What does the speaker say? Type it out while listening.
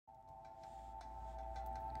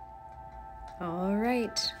All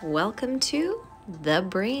right, welcome to the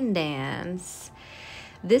Brain Dance.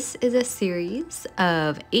 This is a series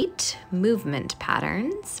of 8 movement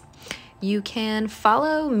patterns. You can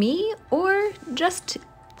follow me or just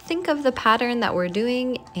think of the pattern that we're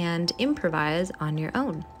doing and improvise on your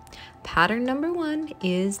own. Pattern number 1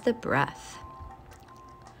 is the breath.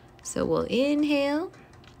 So we'll inhale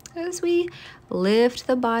as we lift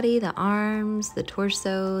the body, the arms, the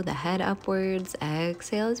torso, the head upwards.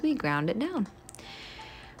 Exhale as we ground it down.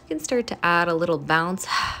 We can start to add a little bounce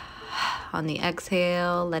on the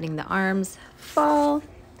exhale, letting the arms fall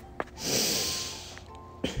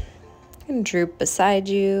and droop beside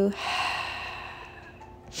you.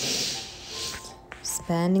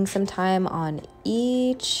 Spending some time on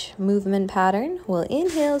each movement pattern. We'll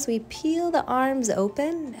inhale as we peel the arms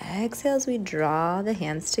open. Exhale as we draw the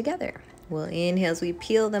hands together. We'll inhale as we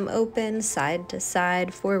peel them open, side to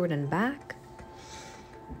side, forward and back.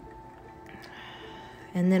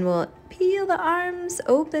 And then we'll peel the arms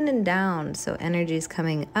open and down. So energy is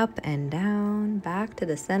coming up and down, back to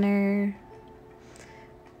the center.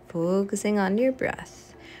 Focusing on your breath.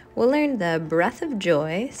 We'll learn the breath of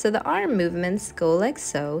joy. So the arm movements go like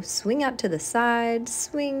so. Swing out to the side,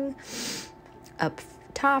 swing up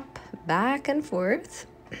top, back and forth.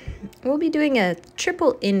 We'll be doing a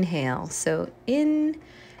triple inhale. So in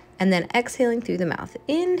and then exhaling through the mouth.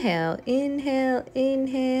 Inhale, inhale,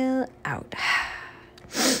 inhale, out.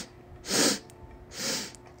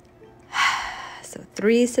 So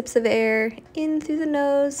 3 sips of air in through the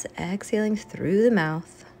nose, exhaling through the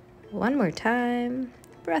mouth. One more time.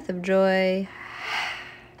 Breath of joy.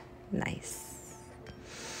 Nice.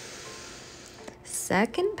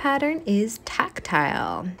 Second pattern is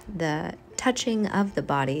tactile, the touching of the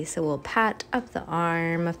body. So we'll pat up the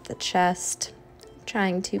arm, up the chest,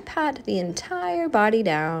 trying to pat the entire body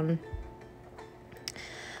down.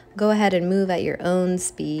 Go ahead and move at your own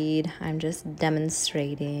speed. I'm just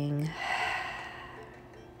demonstrating.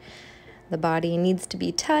 The body needs to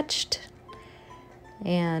be touched.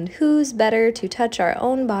 And who's better to touch our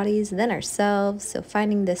own bodies than ourselves? So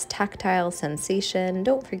finding this tactile sensation.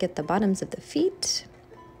 Don't forget the bottoms of the feet.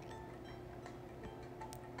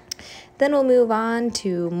 Then we'll move on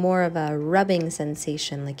to more of a rubbing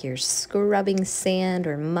sensation, like you're scrubbing sand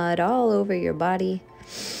or mud all over your body.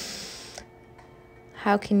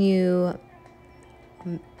 How can you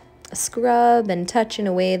scrub and touch in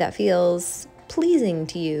a way that feels pleasing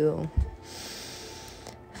to you?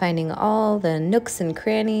 Finding all the nooks and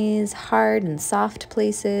crannies, hard and soft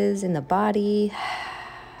places in the body.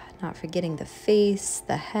 Not forgetting the face,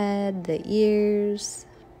 the head, the ears.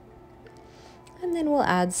 And then we'll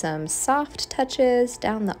add some soft touches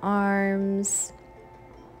down the arms.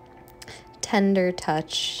 Tender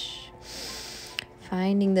touch.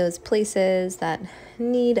 Finding those places that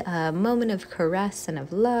need a moment of caress and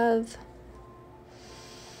of love.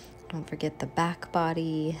 Don't forget the back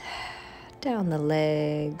body. Down the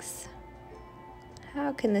legs.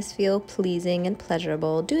 How can this feel pleasing and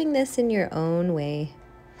pleasurable? Doing this in your own way.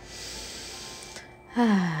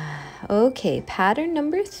 Okay, pattern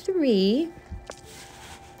number 3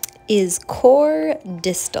 is core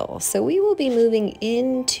distal. So we will be moving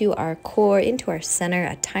into our core, into our center,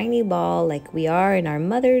 a tiny ball like we are in our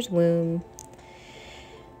mother's womb.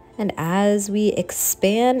 And as we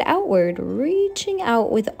expand outward, reaching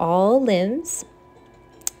out with all limbs,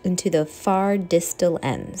 into the far distal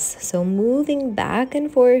ends. So moving back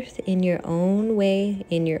and forth in your own way,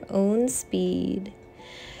 in your own speed.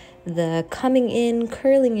 The coming in,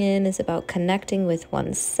 curling in is about connecting with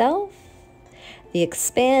oneself. The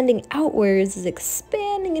expanding outwards is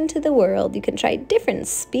expanding into the world. You can try different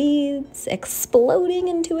speeds, exploding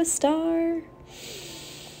into a star.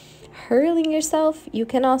 Hurling yourself. You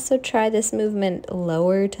can also try this movement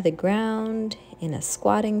lower to the ground in a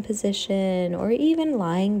squatting position or even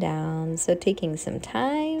lying down. So taking some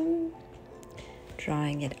time,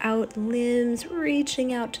 drawing it out, limbs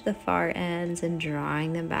reaching out to the far ends and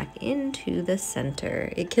drawing them back into the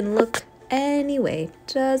center. It can look any way,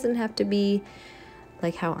 doesn't have to be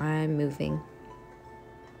like how I'm moving.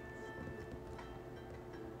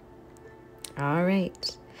 All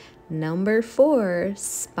right. Number 4,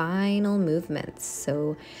 spinal movements.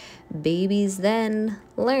 So babies then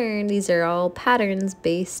learn, these are all patterns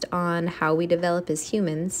based on how we develop as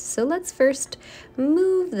humans. So let's first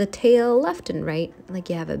move the tail left and right, like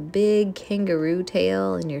you have a big kangaroo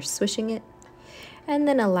tail and you're swishing it. And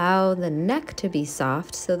then allow the neck to be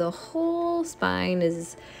soft, so the whole spine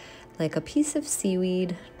is like a piece of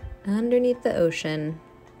seaweed underneath the ocean,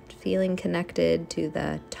 feeling connected to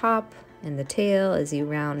the top and the tail as you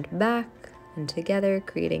round back, and together,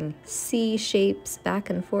 creating C shapes back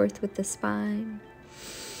and forth with the spine.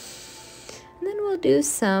 And then we'll do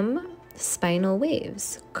some spinal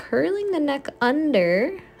waves, curling the neck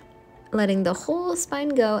under, letting the whole spine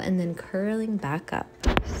go, and then curling back up.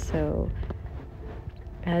 So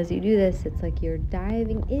as you do this, it's like you're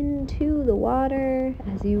diving into the water.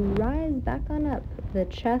 As you rise back on up, the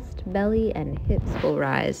chest, belly, and hips will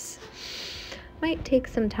rise. Might take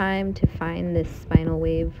some time to find this spinal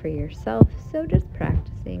wave for yourself, so just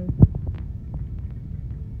practicing.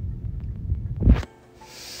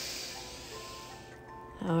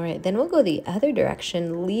 All right, then we'll go the other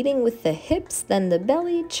direction, leading with the hips, then the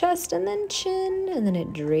belly, chest, and then chin, and then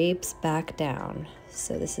it drapes back down.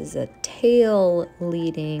 So this is a tail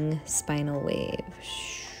leading spinal wave.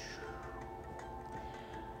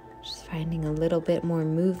 Just finding a little bit more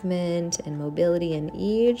movement and mobility in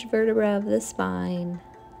each vertebra of the spine.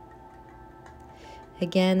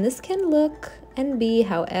 Again, this can look and be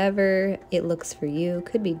however it looks for you.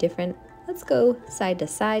 Could be different. Let's go side to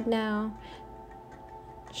side now.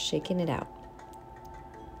 Shaking it out.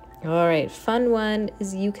 All right, fun one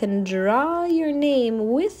is you can draw your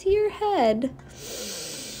name with your head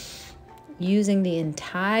using the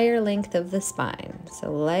entire length of the spine.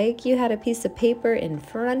 So like you had a piece of paper in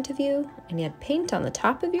front of you and you had paint on the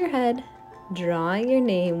top of your head, drawing your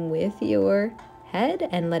name with your head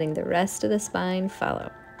and letting the rest of the spine follow.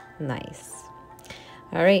 Nice.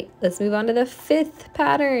 All right, let's move on to the fifth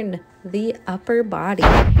pattern, the upper body.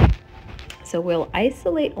 So we'll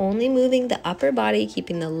isolate only moving the upper body,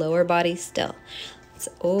 keeping the lower body still. Let's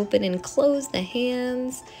open and close the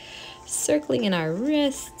hands, circling in our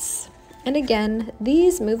wrists. And again,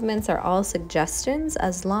 these movements are all suggestions.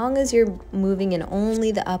 As long as you're moving in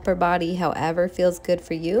only the upper body, however feels good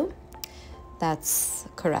for you, that's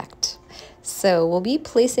correct. So we'll be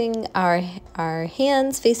placing our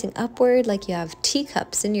hands facing upward like you have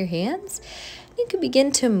teacups in your hands. You can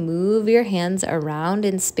begin to move your hands around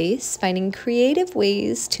in space, finding creative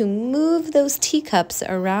ways to move those teacups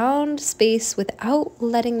around space without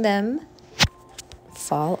letting them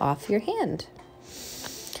fall off your hand.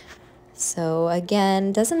 So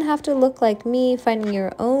again, doesn't have to look like me, finding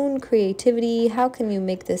your own creativity. How can you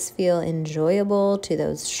make this feel enjoyable to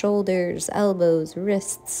those shoulders, elbows,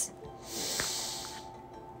 wrists?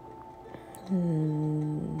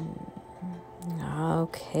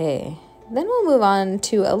 Okay. Then we'll move on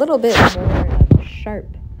to a little bit more of sharp,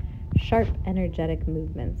 energetic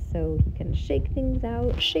movements. So you can shake things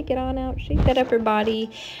out, shake it on out, shake that upper body,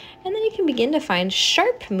 and then you can begin to find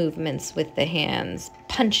sharp movements with the hands,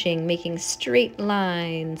 punching, making straight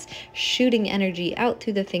lines, shooting energy out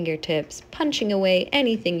through the fingertips, punching away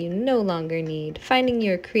anything you no longer need, finding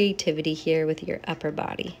your creativity here with your upper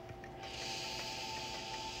body.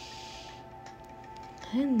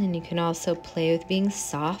 And then you can also play with being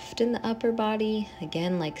soft in the upper body.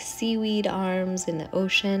 Again, like seaweed arms in the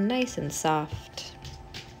ocean, nice and soft.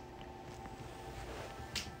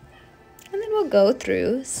 And then we'll go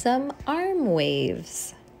through some arm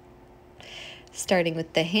waves. Starting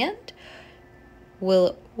with the hand,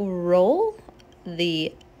 we'll roll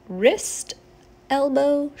the wrist,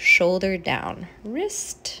 elbow, shoulder down.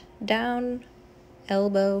 Wrist, down,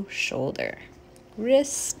 elbow, shoulder.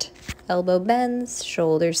 Wrist, elbow bends,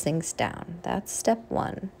 shoulder sinks down. That's step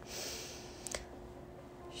one.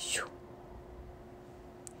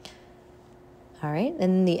 All right,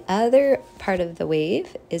 and the other part of the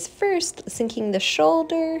wave is first sinking the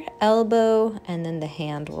shoulder, elbow, and then the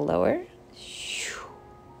hand will lower.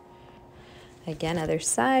 Again, other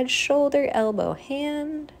side, shoulder, elbow,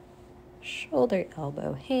 hand, shoulder,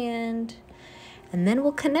 elbow, hand. And then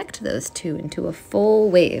we'll connect those two into a full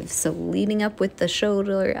wave. So leading up with the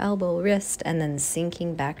shoulder, elbow, wrist, and then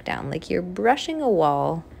sinking back down like you're brushing a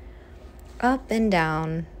wall up and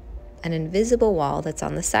down, an invisible wall that's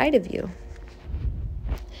on the side of you.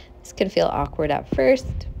 This can feel awkward at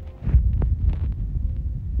first.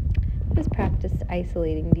 Just practice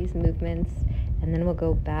isolating these movements, and then we'll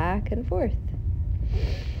go back and forth.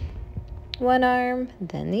 One arm,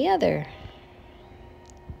 then the other.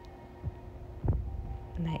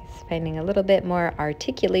 Nice, finding a little bit more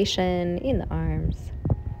articulation in the arms.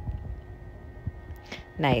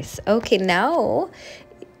 Nice. Okay, now,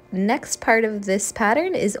 next part of this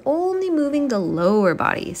pattern is only moving the lower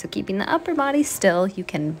body. So keeping the upper body still, you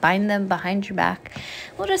can bind them behind your back.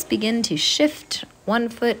 We'll just begin to shift one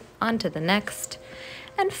foot onto the next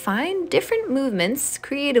and find different movements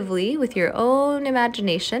creatively with your own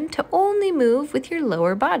imagination to only move with your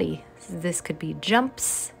lower body. This could be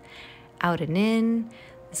jumps, out and in.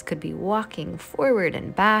 This could be walking forward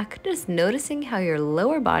and back, just noticing how your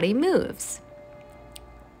lower body moves.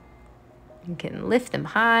 You can lift them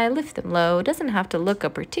high, lift them low. It doesn't have to look a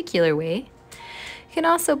particular way. You can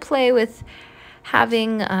also play with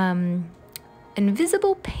having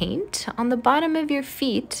invisible paint on the bottom of your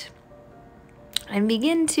feet and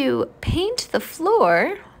begin to paint the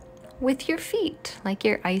floor with your feet, like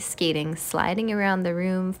you're ice skating, sliding around the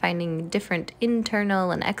room, finding different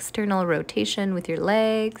internal and external rotation with your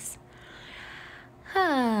legs.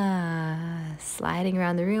 Sliding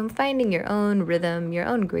around the room, finding your own rhythm, your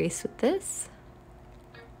own grace with this.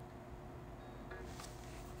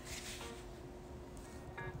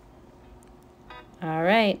 All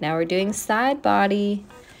right, now we're doing side body,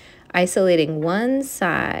 isolating one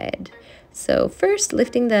side. So first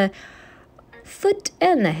lifting the foot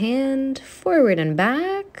and the hand forward and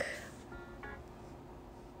back.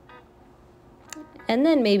 And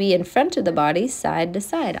then maybe in front of the body, side to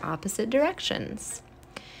side, opposite directions.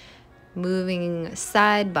 Moving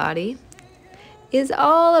side body is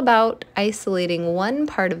all about isolating one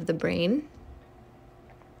part of the brain,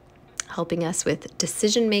 helping us with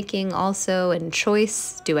decision making also and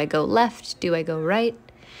choice. Do I go left? Do I go right?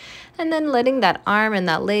 And then letting that arm and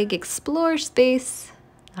that leg explore space.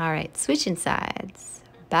 All right, switching sides,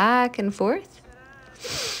 back and forth.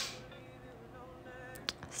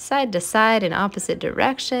 Side to side in opposite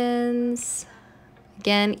directions.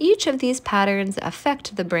 Again, each of these patterns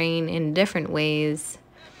affect the brain in different ways,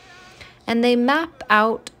 and they map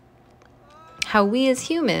out how we as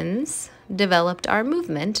humans developed our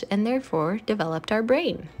movement and therefore developed our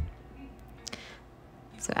brain.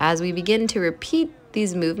 So as we begin to repeat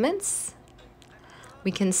these movements,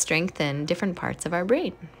 we can strengthen different parts of our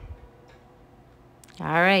brain. All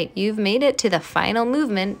right, you've made it to the final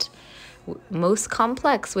movement, most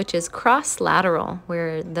complex, which is cross-lateral,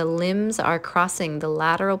 where the limbs are crossing the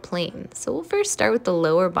lateral plane. So we'll first start with the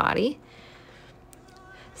lower body,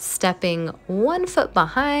 stepping one foot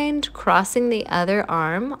behind, crossing the other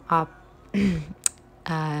arm up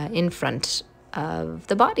in front of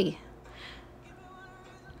the body.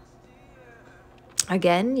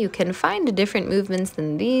 Again, you can find different movements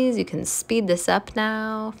than these. You can speed this up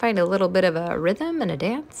now, find a little bit of a rhythm and a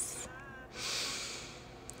dance.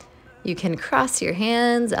 You can cross your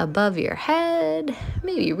hands above your head,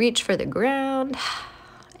 maybe reach for the ground.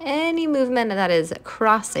 Any movement that is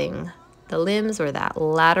crossing the limbs or that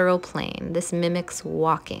lateral plane. This mimics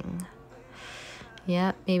walking.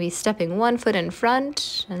 Yeah, maybe stepping one foot in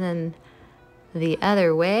front and then the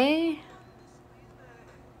other way.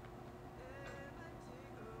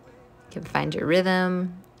 You can find your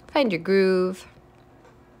rhythm, find your groove.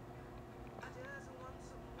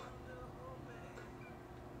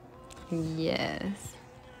 Yes.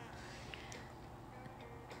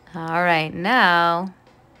 All right, now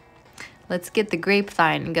let's get the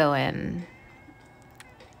grapevine going.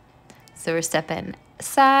 So we're stepping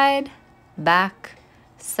side, back,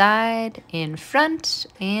 side, in front,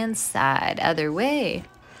 and side, other way.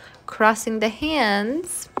 Crossing the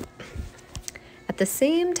hands at the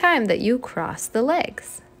same time that you cross the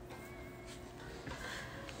legs.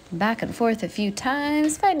 Back and forth a few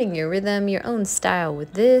times, finding your rhythm, your own style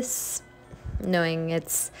with this, knowing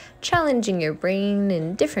it's challenging your brain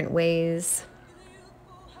in different ways.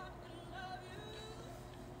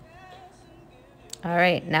 All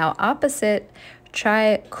right, now opposite,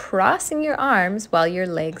 try crossing your arms while your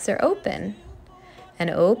legs are open and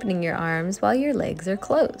opening your arms while your legs are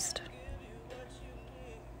closed.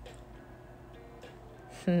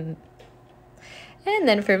 And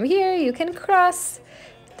then from here, you can cross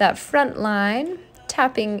that front line,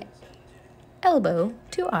 tapping elbow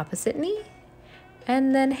to opposite knee,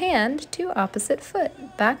 and then hand to opposite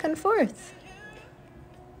foot, back and forth.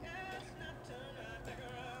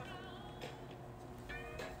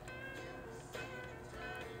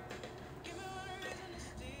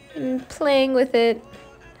 And playing with it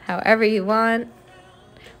however you want.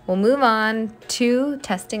 We'll move on to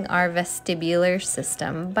testing our vestibular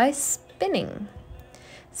system by spinning.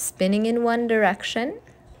 Spinning in one direction.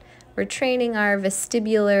 We're training our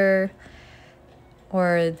vestibular,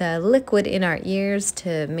 or the liquid in our ears,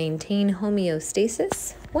 to maintain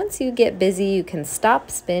homeostasis. Once you get busy, you can stop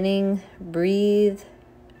spinning, breathe,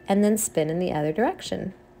 and then spin in the other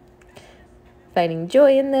direction. Finding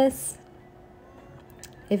joy in this.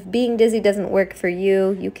 If being dizzy doesn't work for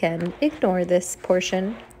you, you can ignore this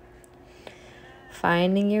portion.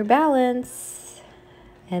 Finding your balance.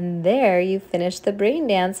 And there you finish the brain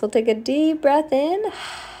dance. We'll take a deep breath in,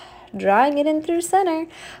 drawing it in through center.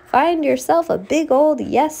 Find yourself a big old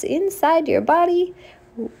yes inside your body.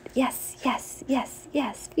 Yes, yes, yes,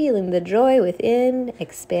 yes. Feeling the joy within,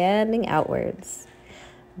 expanding outwards.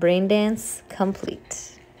 Brain dance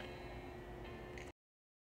complete.